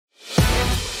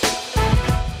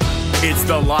It's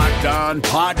the Locked On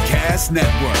Podcast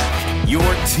Network, your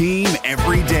team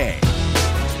every day.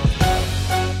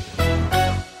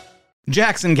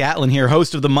 Jackson Gatlin here,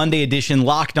 host of the Monday edition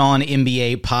Locked On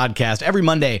NBA podcast. Every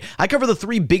Monday, I cover the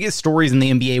three biggest stories in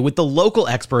the NBA with the local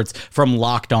experts from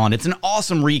Locked On. It's an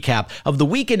awesome recap of the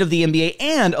weekend of the NBA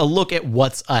and a look at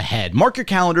what's ahead. Mark your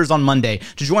calendars on Monday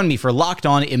to join me for Locked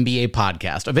On NBA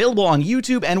podcast, available on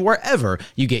YouTube and wherever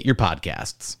you get your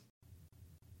podcasts.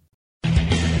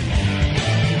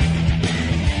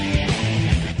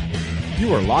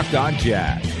 You are Locked On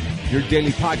Jazz, your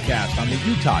daily podcast on the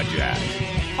Utah Jazz.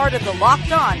 Part of the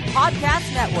Locked On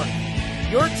Podcast Network,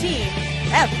 your team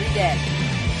every day.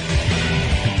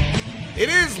 It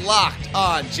is Locked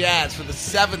On Jazz for the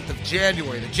 7th of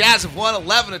January. The Jazz have won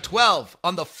 11-12.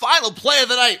 On the final play of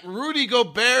the night, Rudy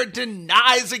Gobert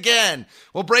denies again.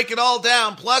 We'll break it all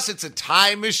down. Plus, it's a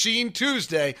Time Machine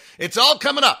Tuesday. It's all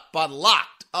coming up on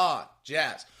Locked On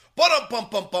Jazz.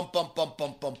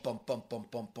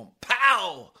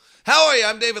 Pow! How are you?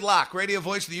 I'm David Locke, radio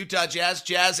voice of the Utah Jazz,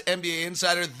 Jazz NBA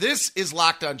insider. This is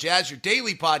Locked On Jazz, your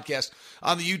daily podcast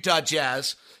on the Utah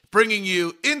Jazz, bringing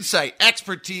you insight,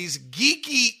 expertise,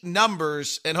 geeky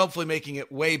numbers, and hopefully making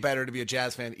it way better to be a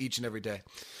Jazz fan each and every day.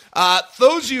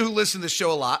 Those of you who listen to the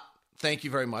show a lot, thank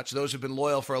you very much. Those who've been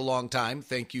loyal for a long time,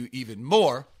 thank you even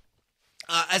more.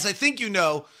 As I think you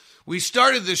know, we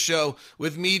started this show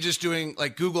with me just doing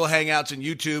like Google Hangouts and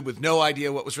YouTube with no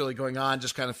idea what was really going on,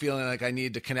 just kind of feeling like I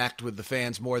needed to connect with the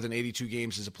fans more than 82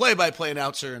 games as a play-by-play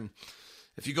announcer. And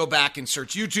if you go back and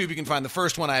search YouTube, you can find the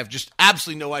first one. I have just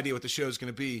absolutely no idea what the show is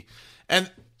going to be.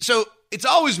 And so it's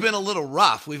always been a little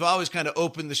rough. We've always kind of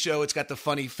opened the show. It's got the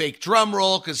funny fake drum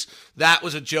roll because that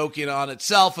was a joke in on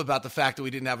itself about the fact that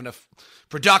we didn't have enough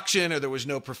production or there was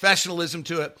no professionalism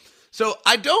to it. So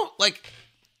I don't like...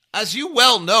 As you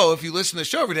well know, if you listen to the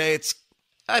show every day,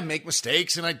 I make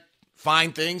mistakes and I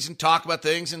find things and talk about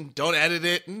things and don't edit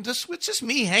it. And it's just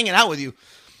me hanging out with you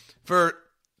for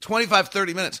 25,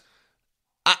 30 minutes.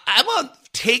 I'm on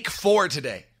take 4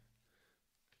 today.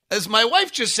 As my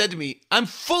wife just said to me, I'm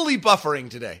fully buffering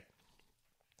today.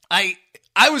 I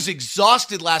was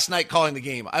exhausted last night calling the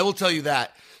game. I will tell you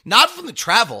that. Not from the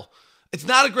travel. It's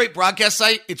not a great broadcast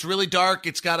site. It's really dark.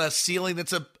 It's got a ceiling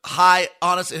that's a high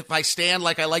on us. If I stand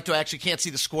like I like to, I actually can't see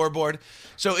the scoreboard.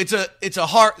 So it's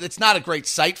not a great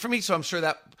site for me. So I'm sure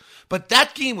but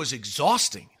that game was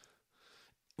exhausting.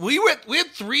 We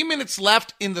had 3 minutes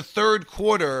left in the third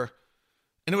quarter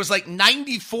and it was like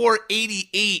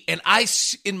 94-88. And I,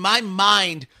 in my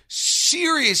mind,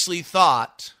 seriously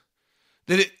thought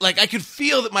that I could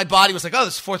feel that my body was like, oh,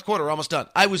 this is fourth quarter. We're almost done.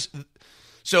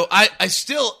 So I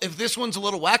still, if this one's a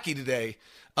little wacky today,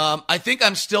 I think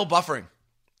I'm still buffering,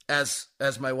 as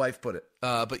my wife put it.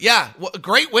 But yeah, a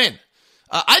great win.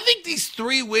 I think these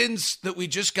 3 wins that we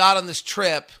just got on this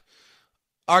trip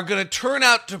are going to turn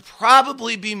out to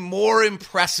probably be more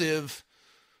impressive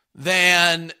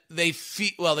than they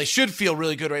feel. Well, they should feel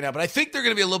really good right now, but I think they're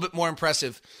going to be a little bit more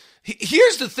impressive.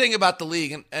 Here's the thing about the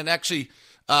league, and actually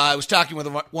I was talking with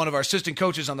one of our assistant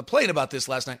coaches on the plane about this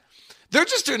last night. There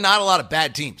are not a lot of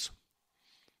bad teams.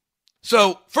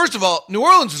 So, first of all, New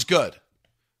Orleans is good.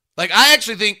 I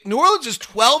actually think New Orleans is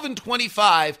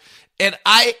 12-25, and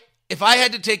if I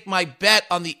had to take my bet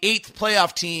on the 8th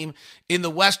playoff team in the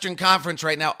Western Conference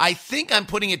right now, I think I'm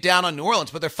putting it down on New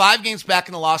Orleans, but they're 5 games back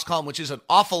in the loss column, which is an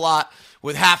awful lot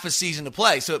with half a season to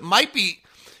play. So it might be,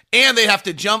 and they have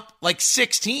to jump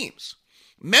 6 teams.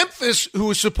 Memphis, who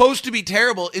was supposed to be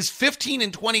terrible, is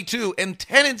 15-22 and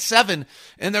 10-7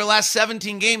 in their last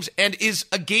 17 games and is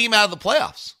a game out of the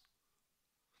playoffs.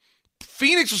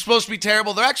 Phoenix was supposed to be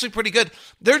terrible. They're actually pretty good.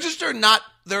 It's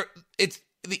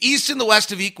the East and the West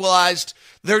have equalized.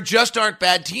 There just aren't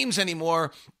bad teams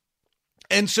anymore.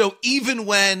 And so even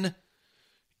when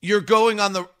you're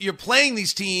you're playing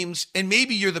these teams and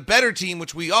maybe you're the better team,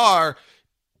 which we are,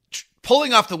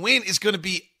 pulling off the win is going to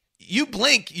be, you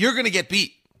blink, you're going to get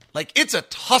beat. It's a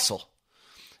tussle.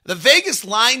 The Vegas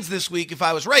lines this week, if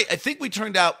I was right, I think we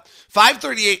turned out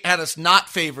 538 had us not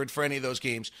favored for any of those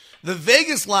games. The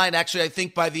Vegas line, actually, I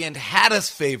think by the end had us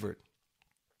favored.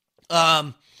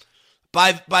 By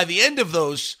the end of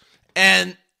those,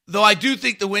 and though I do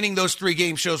think the winning those 3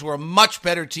 games shows we're a much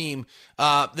better team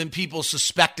than people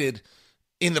suspected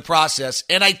in the process.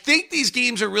 And I think these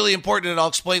games are really important, and I'll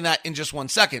explain that in just one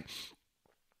second.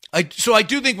 So I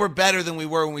do think we're better than we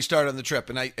were when we started on the trip,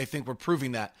 and I think we're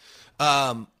proving that.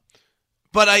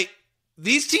 But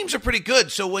these teams are pretty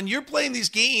good. So when you're playing these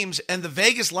games and the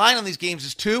Vegas line on these games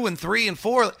is 2 and 3 and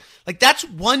 4, that's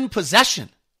one possession.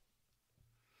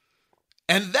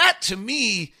 And that, to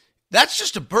me, that's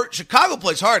just Chicago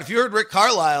plays hard. If you heard Rick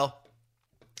Carlisle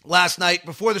last night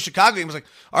before the Chicago game was like,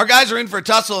 our guys are in for a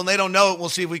tussle and they don't know it. We'll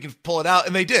see if we can pull it out.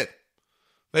 And they did.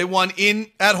 They won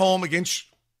at home against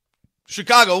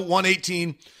Chicago,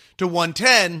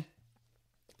 118-110.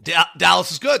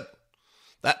 Dallas is good.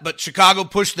 But Chicago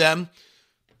pushed them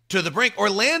to the brink.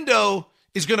 Orlando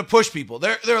is going to push people.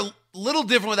 They're a little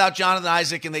different without Jonathan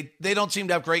Isaac, and they don't seem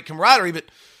to have great camaraderie,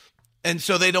 and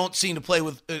so they don't seem to play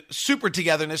with super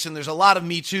togetherness, and there's a lot of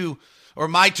me too, or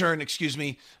my turn,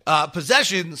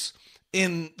 possessions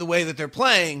in the way that they're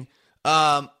playing.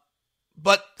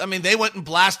 But, I mean, they went and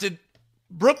blasted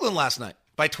Brooklyn last night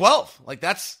by 12. Like,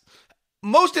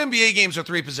 most NBA games are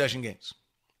 3-possession games.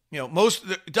 You know, most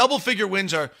double-figure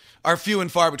wins are few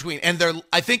and far between, and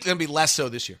I think they're going to be less so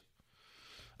this year.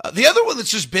 The other one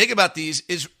that's just big about these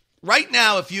is right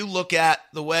now, if you look at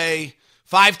the way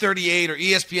 538 or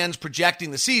ESPN's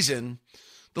projecting the season,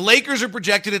 the Lakers are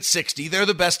projected at 60. They're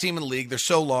the best team in the league. They're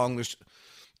so long.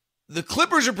 The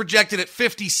Clippers are projected at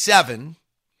 57.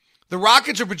 The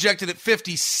Rockets are projected at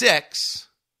 56.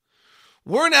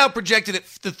 We're now projected at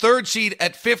the 3rd seed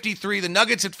at 53. The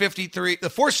Nuggets at 53. The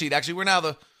 4th seed, actually. We're now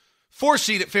the 4th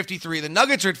seed at 53. The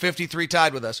Nuggets are at 53,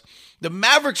 tied with us. The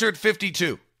Mavericks are at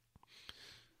 52.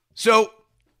 So, all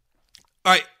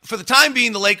right, for the time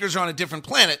being, the Lakers are on a different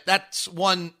planet. That's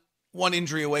one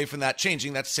injury away from that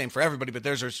changing. That's the same for everybody, but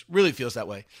theirs really feels that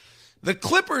way. The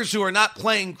Clippers, who are not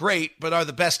playing great, but are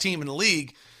the best team in the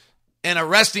league and are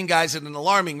resting guys at an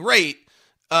alarming rate,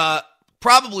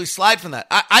 probably slide from that.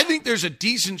 I think there's a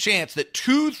decent chance that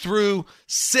 2 through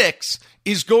 6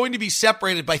 is going to be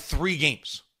separated by 3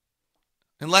 games,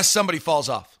 unless somebody falls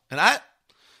off. And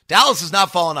Dallas is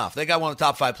not falling off. They got one of the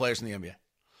top 5 players in the NBA.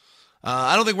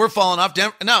 I don't think we're falling off.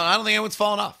 No, I don't think anyone's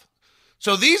falling off.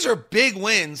 So these are big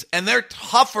wins, and they're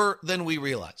tougher than we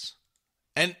realize.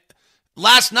 And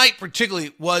last night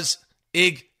particularly was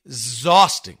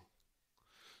exhausting.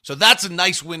 So that's a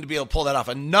nice win to be able to pull that off.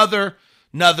 Another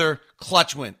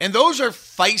clutch win. And those are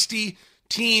feisty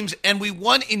teams, and we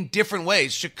won in different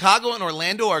ways. Chicago and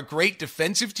Orlando are great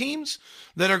defensive teams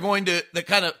that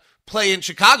kind of play in.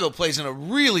 Chicago plays in a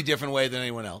really different way than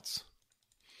anyone else.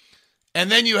 And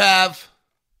then you have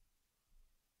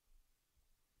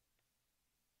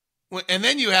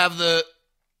the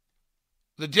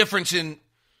difference in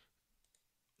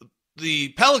the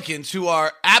Pelicans, who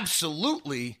are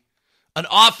absolutely an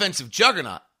offensive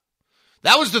juggernaut.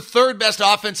 That was the 3rd best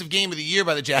offensive game of the year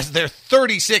by the Jazz. Their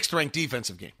 36th ranked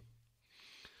defensive game.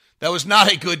 That was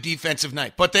not a good defensive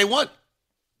night, but they won.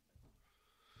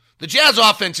 The Jazz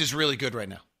offense is really good right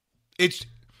now. It's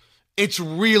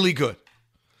really good.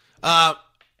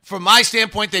 From my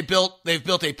standpoint, they've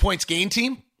built a points gained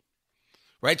team,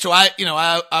 right? So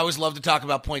I always love to talk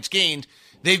about points gained.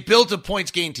 They've built a points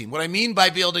gained team. What I mean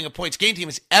by building a points gained team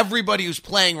is everybody who's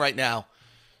playing right now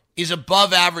is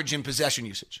above average in possession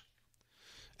usage.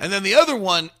 And then the other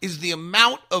one is the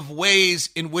amount of ways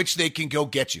in which they can go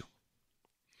get you.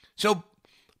 So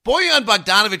Bojan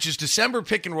Bogdanovic's December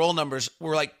pick and roll numbers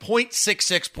were like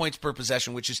 0.66 points per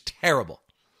possession, which is terrible.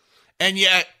 And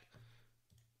yet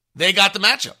they got the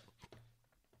matchup.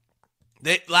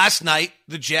 Last night,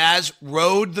 the Jazz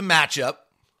rode the matchup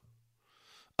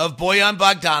of Bojan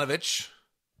Bogdanovic.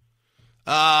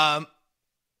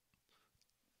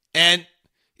 And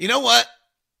you know what?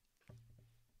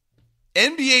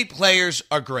 NBA players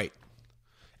are great.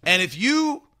 And if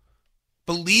you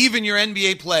believe in your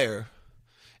NBA player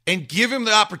and give him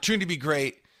the opportunity to be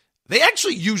great, they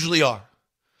actually usually are.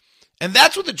 And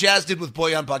that's what the Jazz did with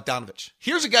Bojan Bogdanovic.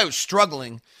 Here's a guy who's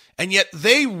struggling, and yet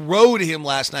they rode him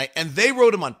last night, and they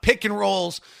rode him on pick and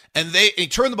rolls, and he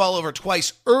turned the ball over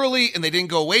twice early, and they didn't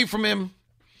go away from him.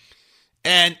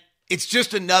 And it's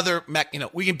just another,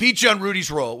 we can beat you on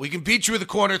Rudy's roll. We can beat you with a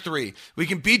corner 3. We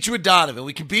can beat you with Donovan.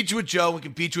 We can beat you with Joe. We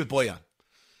can beat you with Bojan.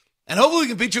 And hopefully we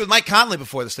can beat you with Mike Conley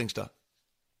before this thing's done.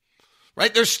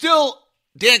 Right? There's still,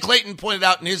 Dan Clayton pointed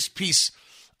out in his piece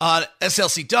on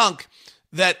SLC Dunk,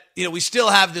 that we still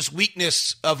have this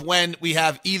weakness of when we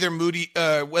have either Moody,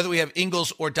 whether we have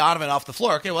Ingles or Donovan off the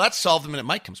floor. Okay, well, that's solved the minute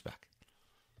Mike comes back.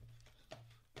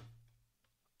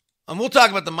 And we'll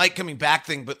talk about the Mike coming back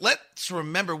thing, but let's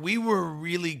remember we were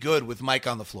really good with Mike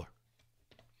on the floor.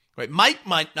 Right? Mike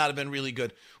might not have been really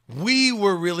good. We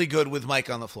were really good with Mike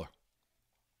on the floor.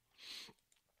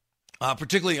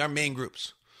 Particularly our main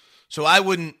groups. So I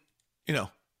wouldn't,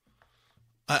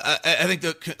 I think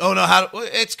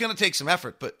it's going to take some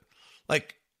effort, but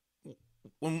like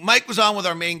when Mike was on with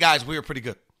our main guys, we were pretty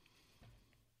good.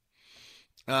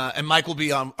 And Mike will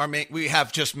be on our main, we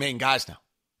have just main guys now.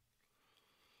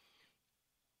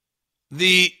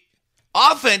 The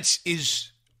offense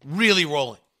is really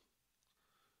rolling.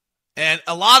 And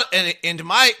and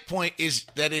my point is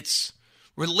that it's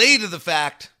related to the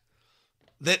fact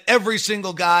that every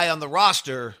single guy on the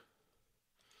roster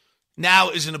now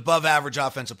is an above average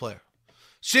offensive player.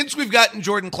 Since we've gotten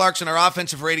Jordan Clarkson, our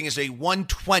offensive rating is a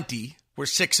 120. We're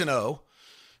 6-0.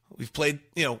 We've played,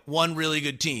 one really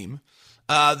good team.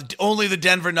 Only the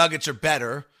Denver Nuggets are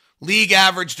better. League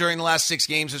average during the last 6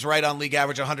 games is right on league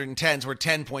average 110. So we're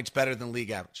 10 points better than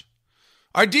league average.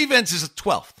 Our defense is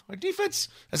 12th. Our defense,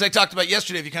 as I talked about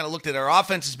yesterday, if you kind of looked at it, our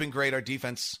offense has been great. Our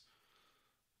defense,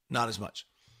 not as much.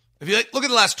 If you look at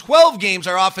the last 12 games,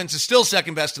 our offense is still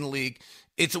second best in the league.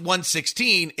 It's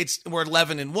 116. We're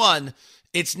 11-1.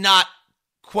 It's not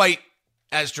quite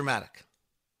as dramatic.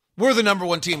 We're the number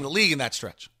 1 team in the league in that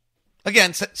stretch.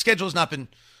 Again, schedule has not been,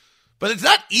 but it's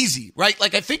not easy, right?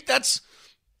 Like, I think that's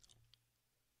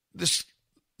this.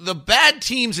 The bad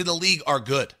teams in the league are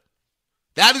good.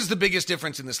 That is the biggest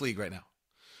difference in this league right now.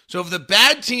 So if the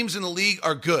bad teams in the league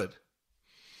are good,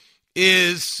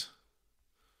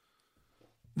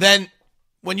 then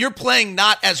when you're playing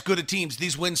not as good a teams,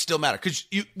 these wins still matter. Because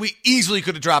we easily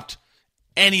could have dropped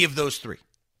any of those 3.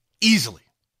 Easily.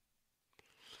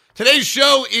 Today's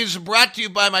show is brought to you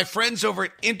by my friends over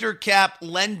at Intercap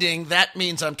Lending. That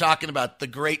means I'm talking about the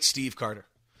great Steve Carter.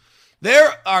 There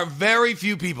are very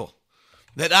few people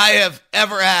that I have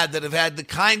ever had that have had the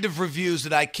kind of reviews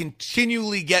that I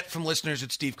continually get from listeners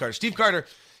at Steve Carter. Steve Carter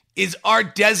is our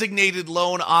designated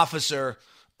loan officer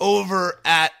over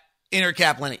at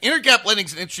Intercap Lending. Intercap Lending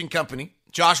is an interesting company.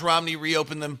 Josh Romney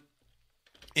reopened them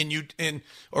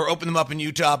opened them up in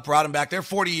Utah, brought them back. They're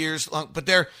 40 years long, but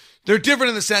they're different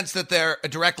in the sense that they're a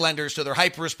direct lender, so they're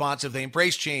hyper responsive. They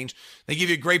embrace change. They give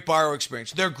you a great borrower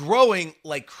experience. They're growing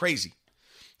like crazy.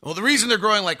 Well, the reason they're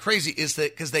growing like crazy is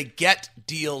that because they get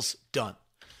deals done,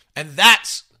 and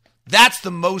that's the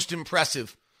most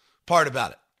impressive part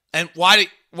about it. And why do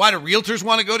realtors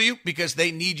want to go to you? Because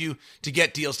they need you to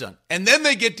get deals done, and then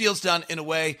they get deals done in a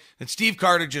way that Steve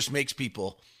Carter just makes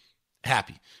people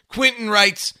happy. Quentin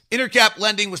writes, Intercap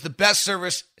Lending was the best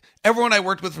service. Everyone I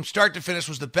worked with from start to finish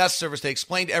was the best service. They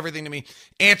explained everything to me,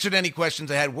 answered any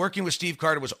questions I had. Working with Steve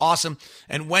Carter was awesome.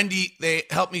 And Wendy, they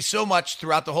helped me so much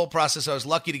throughout the whole process. I was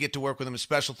lucky to get to work with them. A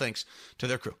special thanks to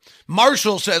their crew.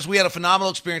 Marshall says, we had a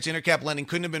phenomenal experience. Intercap Lending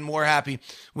couldn't have been more happy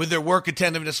with their work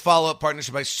attentiveness, follow-up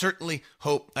partnership. I certainly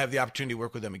hope I have the opportunity to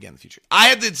work with them again in the future. I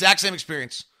had the exact same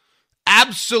experience.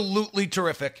 Absolutely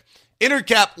terrific.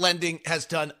 Intercap Lending has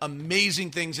done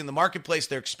amazing things in the marketplace.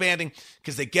 They're expanding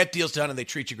because they get deals done and they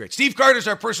treat you great. Steve Carter is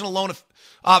our personal loan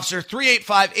officer,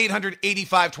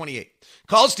 385-800-8528.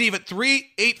 Call Steve at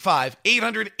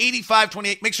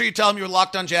 385-800-8528. Make sure you tell him you're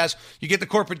Locked On Jazz. You get the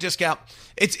corporate discount.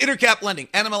 It's Intercap Lending,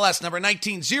 NMLS number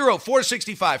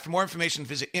 190465. For more information,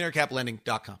 visit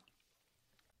intercaplending.com.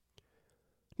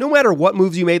 No matter what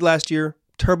moves you made last year,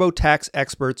 TurboTax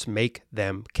experts make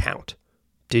them count.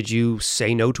 Did you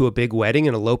say no to a big wedding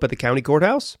and elope at the county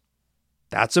courthouse?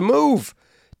 That's a move.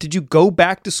 Did you go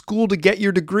back to school to get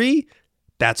your degree?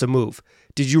 That's a move.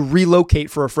 Did you relocate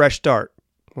for a fresh start?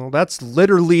 Well, that's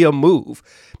literally a move.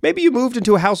 Maybe you moved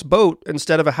into a houseboat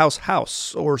instead of a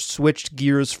house, or switched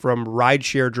gears from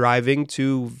rideshare driving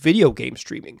to video game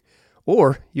streaming.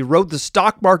 Or you rode the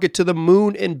stock market to the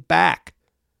moon and back.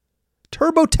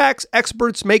 TurboTax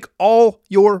experts make all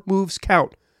your moves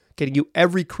count, getting you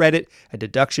every credit and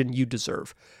deduction you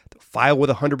deserve. They'll file with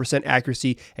 100%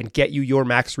 accuracy and get you your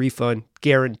max refund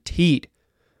guaranteed.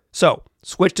 So,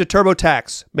 switch to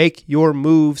TurboTax. Make your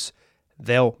moves.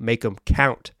 They'll make them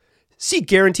count. See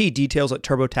guarantee details at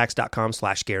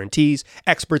turbotax.com/guarantees.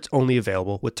 Experts only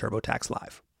available with TurboTax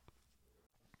Live.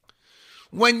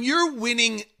 When you're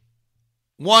winning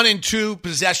 1 and 2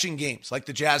 possession games like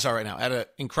the Jazz are right now at an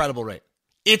incredible rate,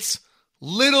 it's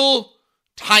little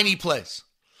tiny plays.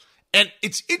 And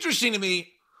it's interesting to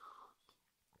me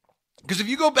because if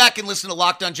you go back and listen to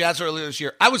Locked On Jazz earlier this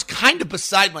year, I was kind of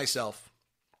beside myself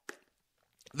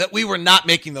that we were not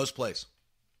making those plays.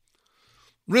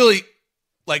 Really,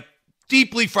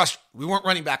 deeply frustrated. We weren't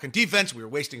running back on defense. We were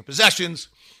wasting possessions.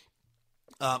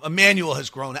 Emmanuel has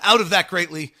grown out of that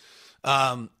greatly.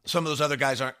 Some of those other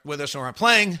guys aren't with us or aren't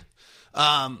playing.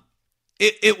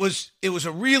 It was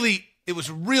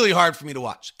really hard for me to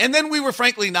watch. And then we were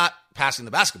frankly not passing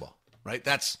the basketball. Right?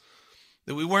 That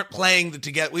we weren't playing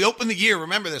together. We opened the year.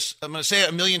 Remember this. I'm going to say it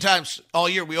a million times all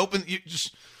year. We opened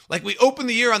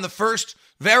the year on the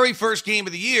very first game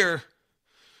of the year.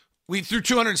 We threw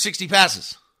 260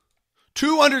 passes.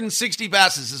 260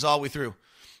 passes is all we threw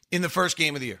in the first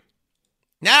game of the year.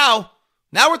 Now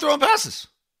we're throwing passes.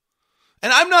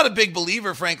 And I'm not a big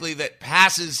believer, frankly, that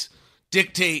passes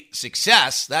dictate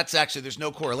success. There's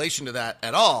no correlation to that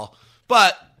at all.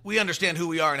 But we understand who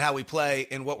we are and how we play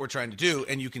and what we're trying to do,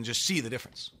 and you can just see the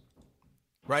difference,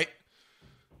 right?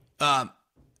 And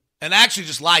I actually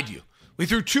just lied to you. We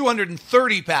threw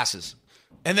 230 passes,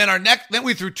 and then then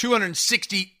we threw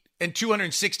 260 and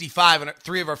 265 in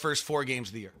 3 of our first 4 games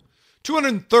of the year.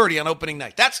 230 on opening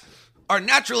night. That's our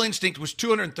natural instinct was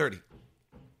 230.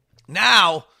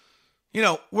 Now,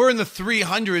 we're in the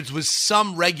 300s with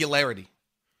some regularity.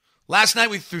 Last night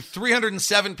we threw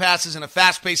 307 passes in a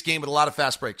fast-paced game with a lot of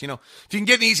fast breaks. If you can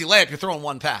get an easy layup, you're throwing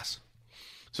 1 pass.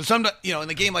 So in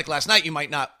the game like last night, you might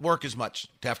not work as much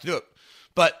to have to do it.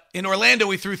 But in Orlando,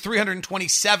 we threw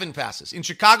 327 passes. In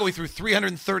Chicago, we threw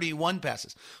 331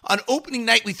 passes. On opening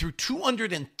night, we threw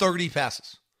 230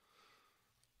 passes.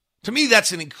 To me,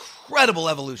 that's an incredible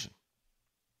evolution.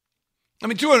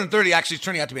 230 actually is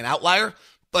turning out to be an outlier,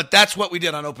 but that's what we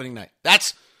did on opening night.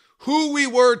 That's who we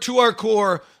were to our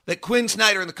core that Quinn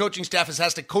Snyder and the coaching staff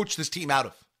has to coach this team out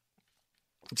of.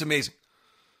 It's amazing.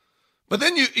 But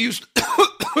then you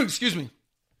excuse me.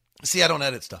 See, I don't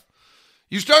edit stuff.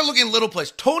 You start looking at little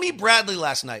plays. Tony Bradley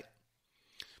last night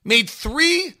made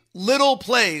 3 little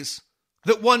plays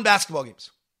that won basketball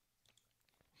games.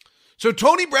 So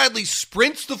Tony Bradley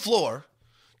sprints the floor.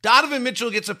 Donovan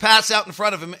Mitchell gets a pass out in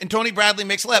front of him, and Tony Bradley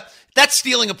makes a layup. That's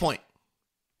stealing a point.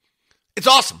 It's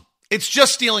awesome. It's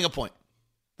just stealing a point.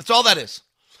 That's all that is.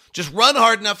 Just run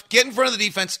hard enough, get in front of the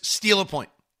defense, steal a point.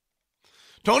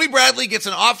 Tony Bradley gets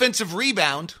an offensive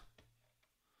rebound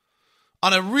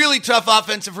on a really tough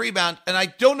offensive rebound, and I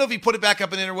don't know if he put it back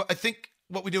up and in or I think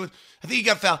he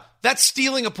got fouled. That's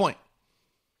stealing a point.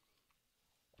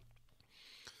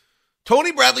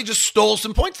 Tony Bradley just stole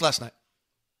some points last night.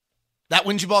 That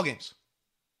wins you ball games.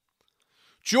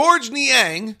 George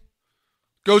Niang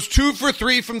goes 2 for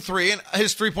 3 from 3, and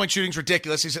his 3-point shooting's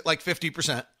ridiculous. He's at like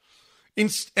 50%.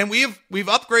 And we've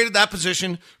upgraded that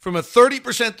position from a 30%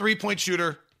 3-point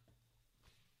shooter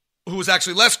who was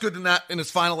actually less good than that in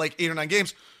his final 8 or 9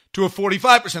 games to a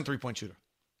 45% 3-point shooter.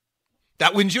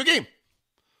 That wins you a game.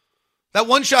 That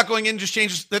one shot going in just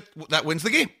changes that wins the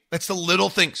game. That's the little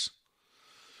things.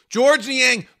 George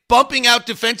Niang bumping out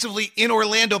defensively in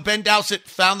Orlando. Ben Dowsett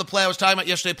found the play I was talking about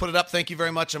yesterday, put it up. Thank you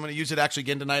very much. I'm going to use it actually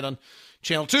again tonight on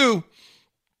Channel 2.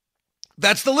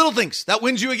 That's the little things. That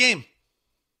wins you a game.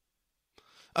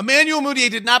 Emmanuel Mudiay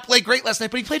did not play great last night,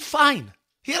 but he played fine.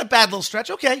 He had a bad little stretch.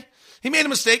 Okay. He made a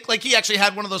mistake. Like he actually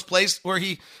had one of those plays where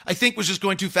he, I think, was just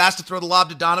going too fast to throw the lob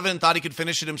to Donovan and thought he could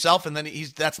finish it himself, and then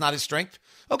that's not his strength.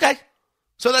 Okay.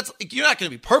 So you're not going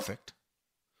to be perfect.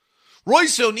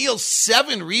 Royce O'Neal,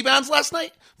 7 rebounds last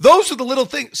night. Those are the little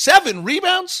things. 7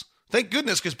 rebounds? Thank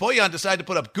goodness, because Bojan decided to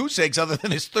put up goose eggs other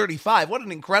than his 35. What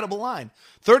an incredible line.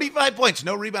 35 points,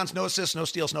 no rebounds, no assists, no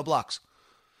steals, no blocks.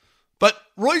 But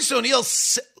Royce O'Neal,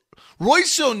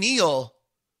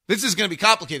 this is going to be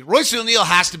complicated. Royce O'Neal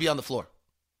has to be on the floor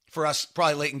for us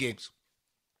probably late in games.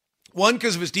 1,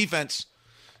 because of his defense.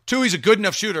 2, he's a good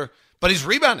enough shooter, but he's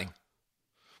rebounding.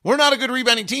 We're not a good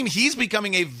rebounding team. He's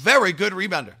becoming a very good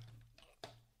rebounder.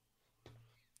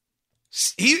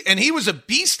 He was a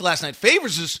beast last night.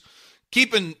 Favors is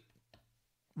keeping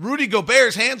Rudy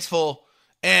Gobert's hands full,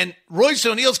 and Royce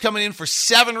O'Neal's coming in for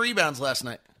 7 rebounds last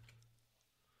night.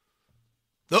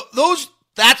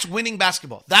 That's winning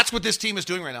basketball. That's what this team is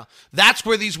doing right now. That's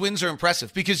where these wins are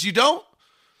impressive, because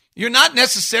you're not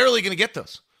necessarily going to get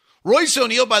those. Royce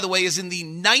O'Neal, by the way, is in the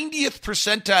 90th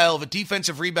percentile of a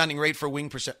defensive rebounding rate for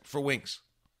wings.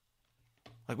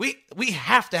 Like we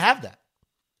have to have that.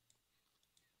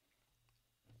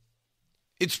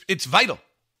 It's vital.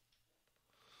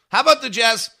 How about the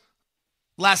Jazz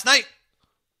last night?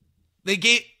 They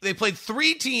played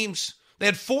 3 teams.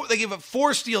 They gave up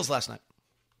 4 steals last night.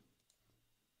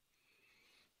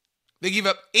 They gave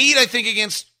up 8, I think,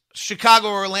 against Chicago,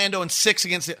 Orlando, and 6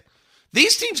 against it.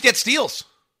 These teams get steals.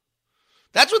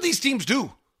 That's what these teams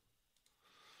do.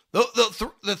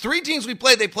 The 3 teams we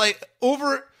played, they play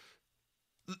over.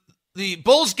 The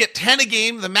Bulls get 10 a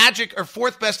game. The Magic are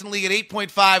 4th best in the league at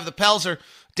 8.5. The Pels are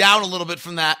down a little bit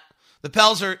from that. The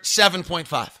Pels are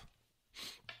 7.5.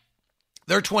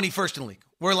 They're 21st in the league.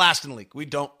 We're last in the league. We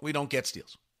don't get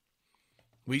steals.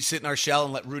 We sit in our shell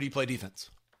and let Rudy play defense.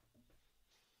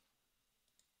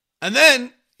 And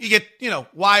then you get,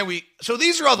 so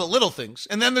these are all the little things.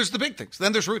 And then there's the big things.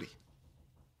 Then there's Rudy.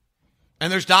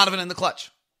 And there's Donovan in the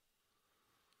clutch.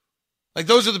 Like,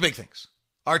 those are the big things.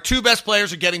 Our 2 best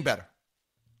players are getting better.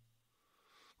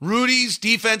 Rudy's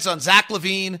defense on Zach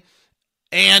LaVine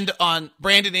and on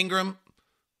Brandon Ingram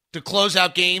to close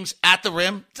out games at the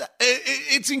rim,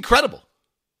 it's incredible.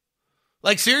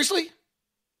 Like, seriously?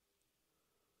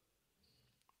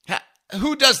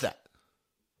 Who does that?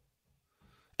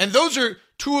 And those are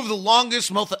two of the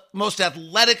longest, most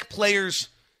athletic players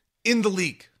in the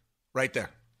league right there.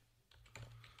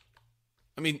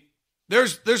 I mean,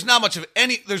 there's not much of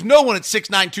any, there's no one at 6'9",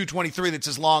 223 that's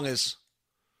as long as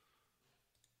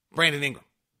Brandon Ingram.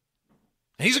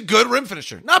 And he's a good rim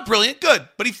finisher. Not brilliant, good,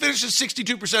 but he finishes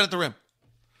 62% at the rim.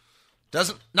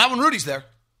 Not when Rudy's there.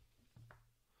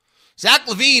 Zach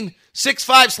LaVine,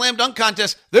 6'5", slam dunk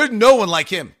contest. There's no one like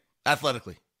him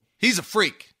athletically. He's a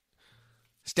freak.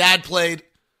 His dad played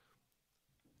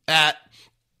at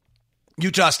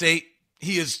Utah State.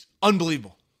 He is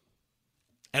unbelievable.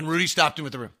 And Rudy stopped him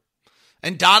at the rim.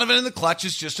 And Donovan in the clutch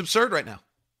is just absurd right now.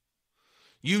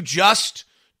 You just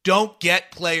don't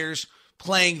get players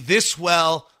playing this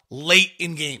well late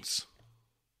in games.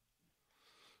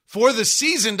 For the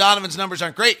season, Donovan's numbers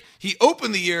aren't great. He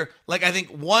opened the year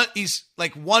he's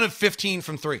like 1 of 15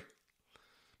 from 3.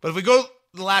 But if we go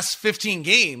the last 15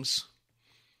 games,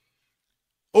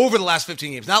 over the last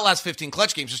 15 games, not last 15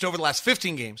 clutch games, just over the last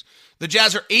 15 games, the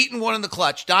Jazz are 8-1 in the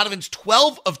clutch. Donovan's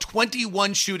 12 of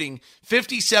 21 shooting,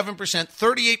 57%,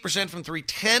 38% from 3,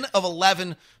 10 of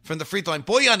 11 from the free throw line.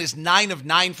 Bojan is 9 of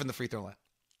 9 from the free throw line.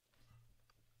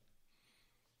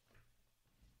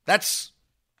 That's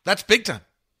big time.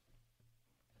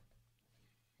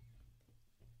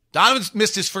 Donovan's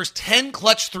missed his first 10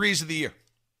 clutch threes of the year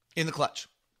in the clutch.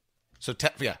 So,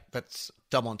 that's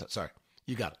double on touch. Sorry,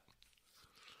 you got it.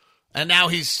 And now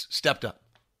he's stepped up.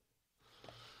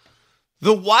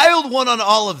 The wild one on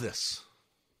all of this,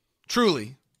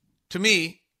 truly, to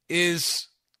me, is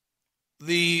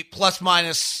the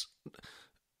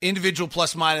individual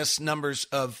plus-minus numbers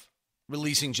of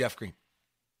releasing Jeff Green.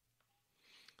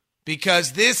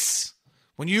 Because this,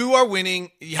 when you are winning,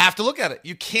 you have to look at it.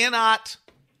 You cannot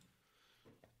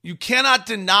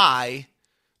deny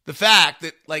the fact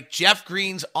that, like, Jeff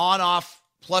Green's on-off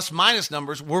plus-minus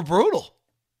numbers were brutal,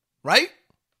 right?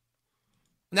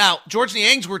 Now, George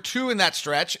Niang's were 2 in that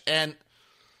stretch,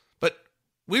 but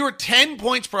we were 10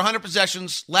 points per 100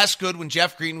 possessions less good when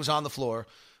Jeff Green was on the floor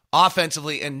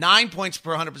offensively, and 9 points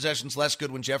per 100 possessions less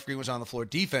good when Jeff Green was on the floor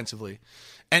defensively,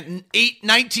 and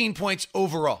 19 points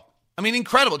overall. I mean,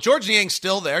 incredible. George Niang's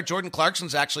still there. Jordan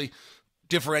Clarkson's actually,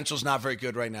 differential's not very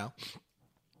good right now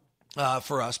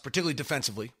for us, particularly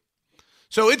defensively.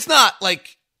 So it's not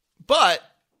like, but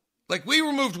like we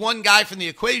removed one guy from the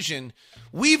equation.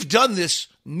 We've done this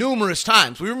numerous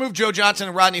times. We removed Joe Johnson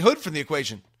and Rodney Hood from the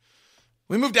equation.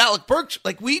 We moved Alec Burks.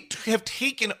 Like we have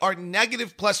taken our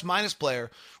negative plus minus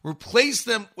player, replaced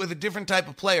them with a different type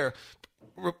of player,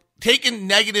 taken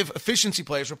negative efficiency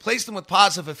players, replaced them with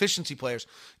positive efficiency players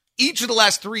each of the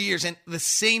last 3 years, and the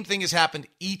same thing has happened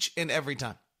each and every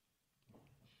time.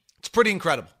 It's pretty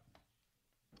incredible.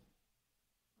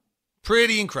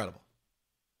 Pretty incredible.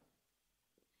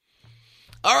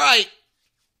 All right.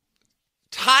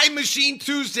 Time Machine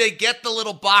Tuesday. Get the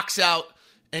little box out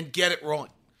and get it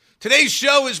rolling. Today's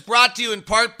show is brought to you in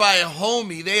part by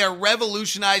Homey. They are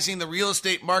revolutionizing the real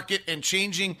estate market and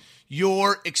changing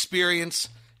your experience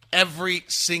every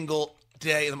single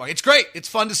day in the market. It's great. It's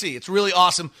fun to see. It's really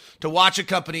awesome to watch a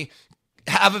company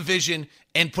have a vision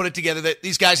and put it together. That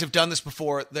these guys have done this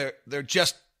before. They're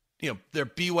just, they're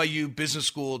BYU business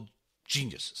school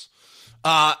geniuses.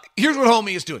 Here's what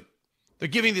Homey is doing. They're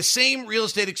giving the same real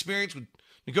estate experience with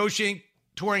negotiating,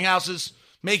 touring houses,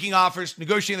 making offers,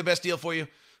 negotiating the best deal for you.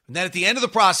 And then at the end of the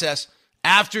process,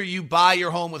 after you buy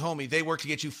your home with Homey, they work to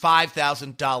get you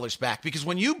 $5,000 back. Because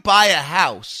when you buy a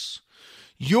house,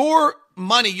 your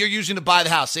money you're using to buy the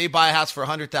house, say you buy a house for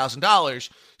 $100,000,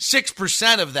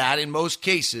 6% of that in most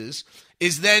cases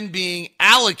is then being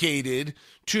allocated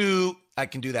to, I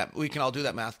can do that, we can all do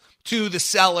that math, to the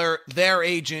seller, their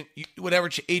agent, whatever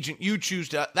agent you choose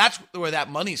to, that's where that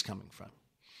money's coming from.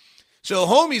 So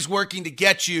Homey's working to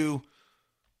get you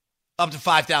up to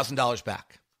 $5,000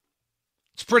 back.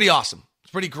 It's pretty awesome. It's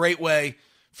a pretty great way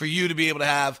for you to be able to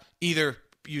have either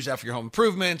use that for your home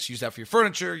improvements, use that for your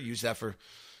furniture, use that for,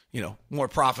 more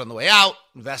profit on the way out,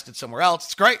 invest it somewhere else.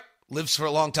 It's great. Lives for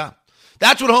a long time.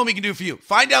 That's what Homey can do for you.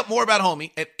 Find out more about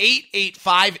Homey at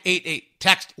 88588.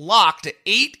 Text LOCK to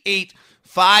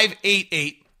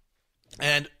 88588,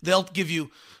 and they'll give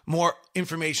you more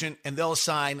information, and they'll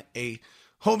assign a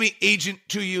Homey agent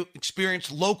to you. Experienced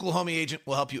local Homey agent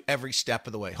will help you every step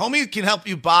of the way. Homey can help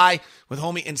you buy with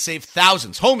Homey and save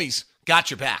thousands. Homey's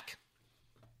got your back.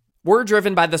 We're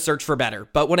driven by the search for better,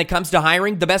 but when it comes to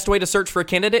hiring, the best way to search for a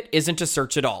candidate isn't to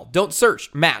search at all. Don't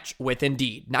search, match with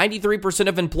Indeed. 93%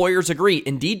 of employers agree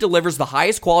Indeed delivers the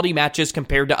highest quality matches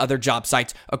compared to other job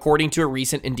sites, according to a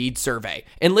recent Indeed survey.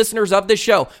 And listeners of this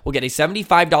show will get a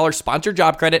 $75 sponsored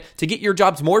job credit to get your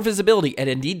jobs more visibility at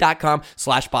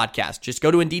Indeed.com/podcast. Just go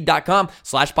to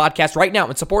Indeed.com/podcast right now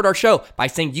and support our show by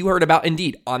saying you heard about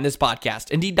Indeed on this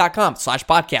podcast.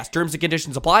 Indeed.com/podcast. Terms and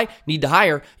conditions apply. Need to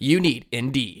hire? You need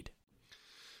Indeed.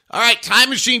 All right, Time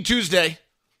Machine Tuesday.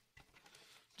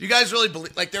 Do you guys really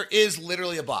believe, like, there is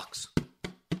literally a box.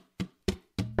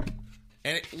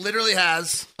 And it literally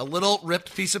has a little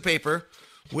ripped piece of paper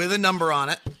with a number on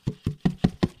it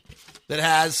that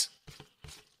has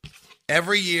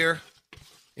every year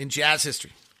in Jazz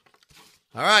history.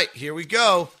 All right, here we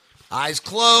go. Eyes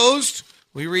closed.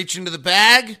 We reach into the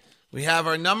bag. We have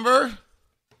our number.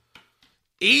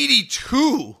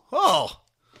 82. Oh.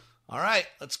 All right,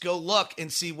 let's go look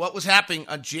and see what was happening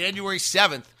on January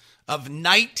 7th of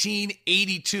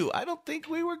 1982. I don't think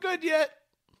we were good yet.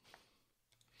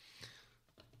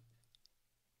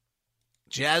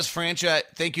 Jazz franchise,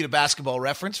 thank you to Basketball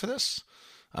Reference for this.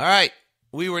 All right,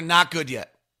 we were not good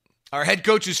yet. Our head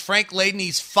coach is Frank Layden.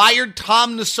 He's fired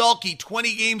Tom Nasalki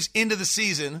 20 games into the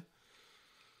season.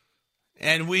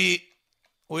 And we're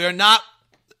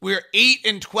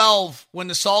 8-12 when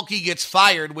Nasalki gets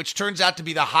fired, which turns out to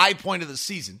be the high point of the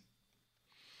season.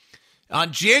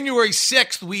 On January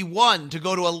 6th, we won to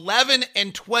go to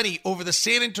 11-20 over the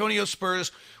San Antonio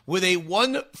Spurs with a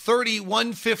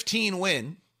 130-115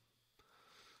 win.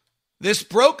 This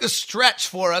broke a stretch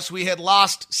for us. We had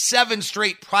lost 7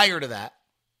 straight prior to that.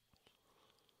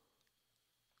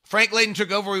 Frank Layden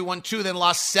took over. We won 2, then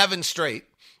lost 7 straight.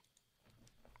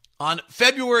 On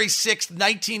February 6th,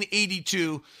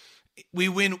 1982, we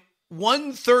win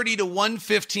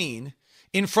 130-115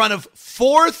 in front of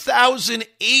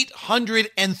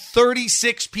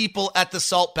 4,836 people at the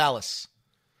Salt Palace.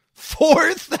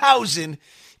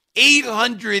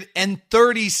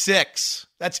 4,836.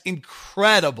 That's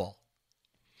incredible.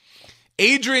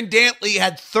 Adrian Dantley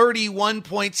had 31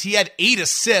 points. He had 8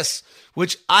 assists,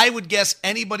 which I would guess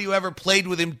anybody who ever played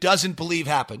with him doesn't believe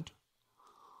happened.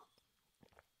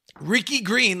 Ricky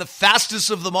Green, the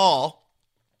fastest of them all,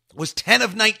 was 10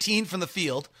 of 19 from the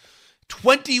field,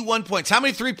 21 points. How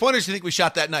many three-pointers do you think we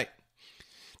shot that night?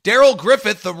 Darrell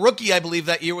Griffith, the rookie, I believe,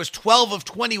 that year, was 12 of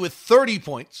 20 with 30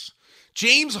 points.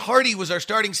 James Hardy was our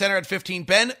starting center at 15.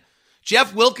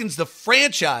 Jeff Wilkins, the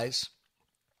franchise,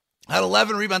 had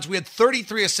 11 rebounds. We had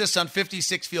 33 assists on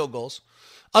 56 field goals.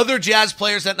 Other Jazz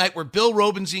players that night were Bill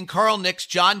Robinson, Carl Nicks,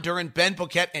 John Duran, Ben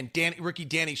Poquette, and rookie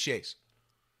Danny Shays.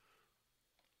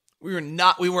 We were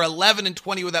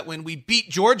 11-20 with that win. We beat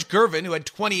George Gervin, who had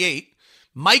 28,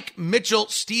 Mike Mitchell,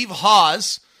 Steve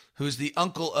Hawes, who's the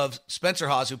uncle of Spencer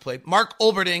Hawes, who played, Mark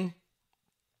Olberding,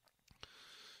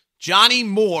 Johnny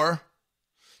Moore,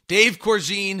 Dave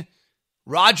Corzine,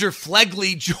 Roger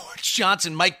Flegley, George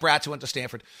Johnson, Mike Bratz, who went to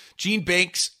Stanford, Gene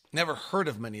Banks, never heard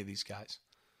of many of these guys.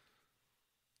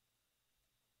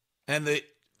 And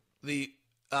the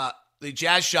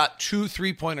Jazz shot 2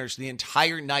 3-pointers the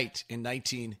entire night in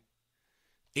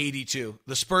 1982.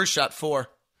 The Spurs shot 4.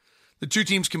 The two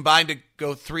teams combined to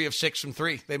go 3 of 6 from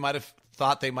 3. They might have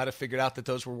thought they might have figured out that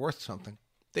those were worth something.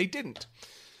 They didn't.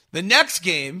 The next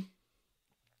game,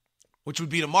 which would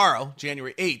be tomorrow,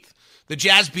 January 8th, the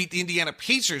Jazz beat the Indiana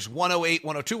Pacers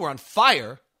 108-102. We're on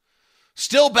fire.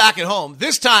 Still back at home,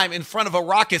 this time in front of a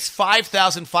raucous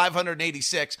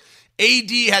 5,586.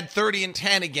 AD had 30 and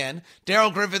 10 again.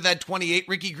 Darrell Griffith had 28.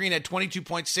 Ricky Green had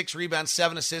 22.6 rebounds,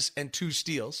 7 assists, and 2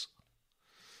 steals.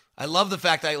 I love the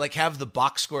fact that I have the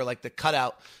box score, like the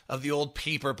cutout of the old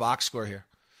paper box score here.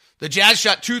 The Jazz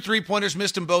shot 2 3-pointers,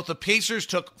 missed them both. The Pacers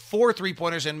took 4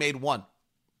 3-pointers and made 1.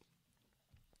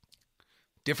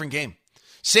 Different game.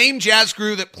 Same Jazz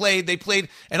crew that played. They played,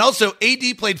 and also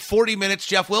AD played 40 minutes.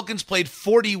 Jeff Wilkins played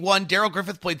 41. Darrell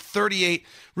Griffith played 38.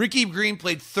 Ricky Green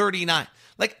played 39.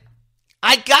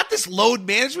 I got this load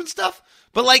management stuff,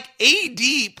 but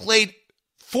AD played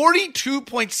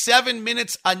 42.7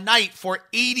 minutes a night for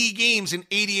 80 games in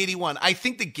 80-81. I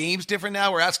think the game's different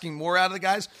now. We're asking more out of the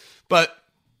guys, but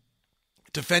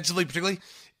defensively particularly,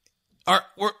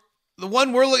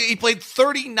 he played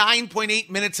 39.8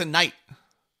 minutes a night.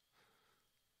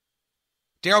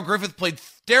 Darrell Griffith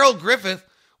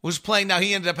was playing. Now,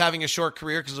 he ended up having a short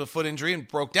career because of a foot injury and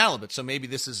broke down a little bit, so maybe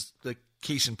this is the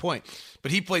case in point.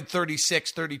 But he played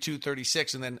 36, 32,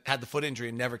 36, and then had the foot injury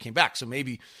and never came back. So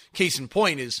maybe case in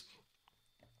point is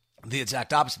the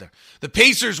exact opposite there. The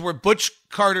Pacers were Butch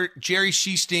Carter, Jerry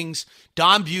Sheestings,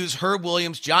 Don Buse, Herb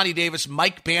Williams, Johnny Davis,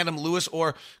 Mike Bantam, Louis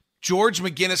Orr, George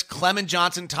McGinnis, Clement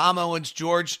Johnson, Tom Owens,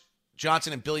 George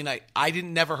Johnson, and Billy Knight. I've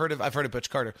heard of Butch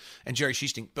Carter and Jerry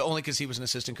Sheasting, but only because he was an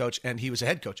assistant coach and he was a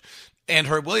head coach. And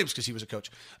Herb Williams because he was a coach.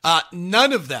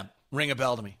 None of them ring a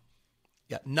bell to me.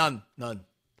 Yeah, none.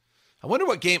 I wonder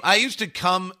what game. I used to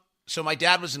come, so my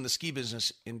dad was in the ski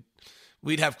business, and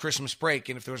we'd have Christmas break,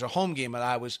 and if there was a home game,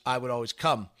 I would always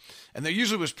come. And there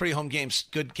usually was pretty home games,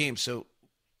 good games. So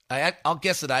I'll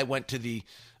guess that I went to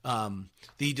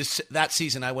that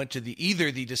season I went to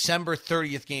either the December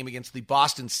 30th game against the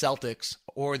Boston Celtics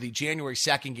or the January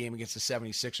 2nd game against the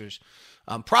 76ers.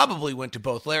 Probably went to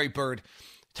both. Larry Bird,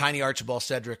 Tiny Archibald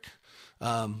Cedric,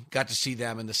 got to see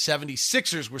them, and the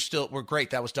 76ers were great.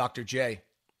 That was Dr. J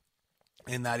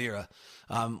in that era.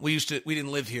 We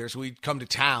didn't live here, so we'd come to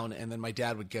town, and then my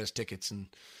dad would get us tickets, and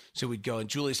so we'd go. And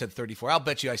Julius had 34. I'll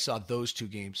bet you I saw those two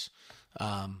games.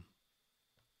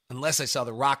 Unless I saw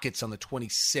the Rockets on the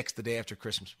 26th, the day after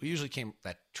Christmas. We usually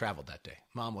traveled that day.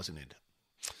 Mom wasn't into it.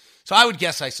 So I would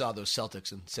guess I saw those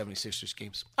Celtics and 76ers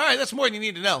games. All right, that's more than you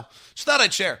need to know. Just thought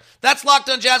I'd share. That's Locked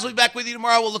On Jazz. We'll be back with you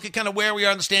tomorrow. We'll look at kind of where we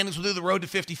are in the standings. We'll do the road to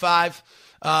 55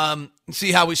 and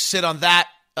see how we sit on that.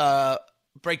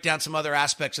 Break down some other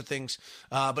aspects of things.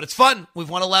 But it's fun. We've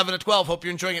won 11 of 12. Hope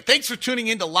you're enjoying it. Thanks for tuning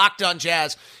in to Locked On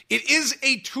Jazz. It is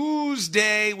a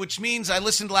Tuesday, which means I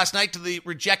listened last night to the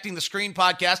Rejecting the Screen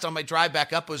podcast on my drive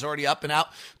back up. It was already up and out.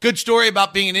 Good story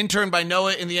about being an intern by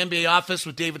Noah in the NBA office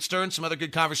with David Stern. Some other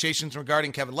good conversations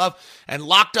regarding Kevin Love. And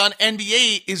Locked On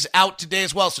NBA is out today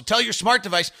as well. So tell your smart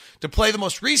device to play the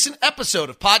most recent episode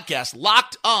of podcast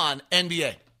Locked On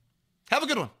NBA. Have a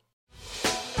good one.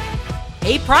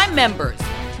 Hey, Prime members,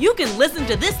 you can listen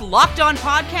to this Locked On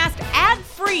podcast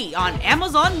ad-free on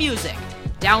Amazon Music.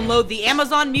 Download the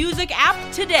Amazon Music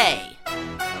app today.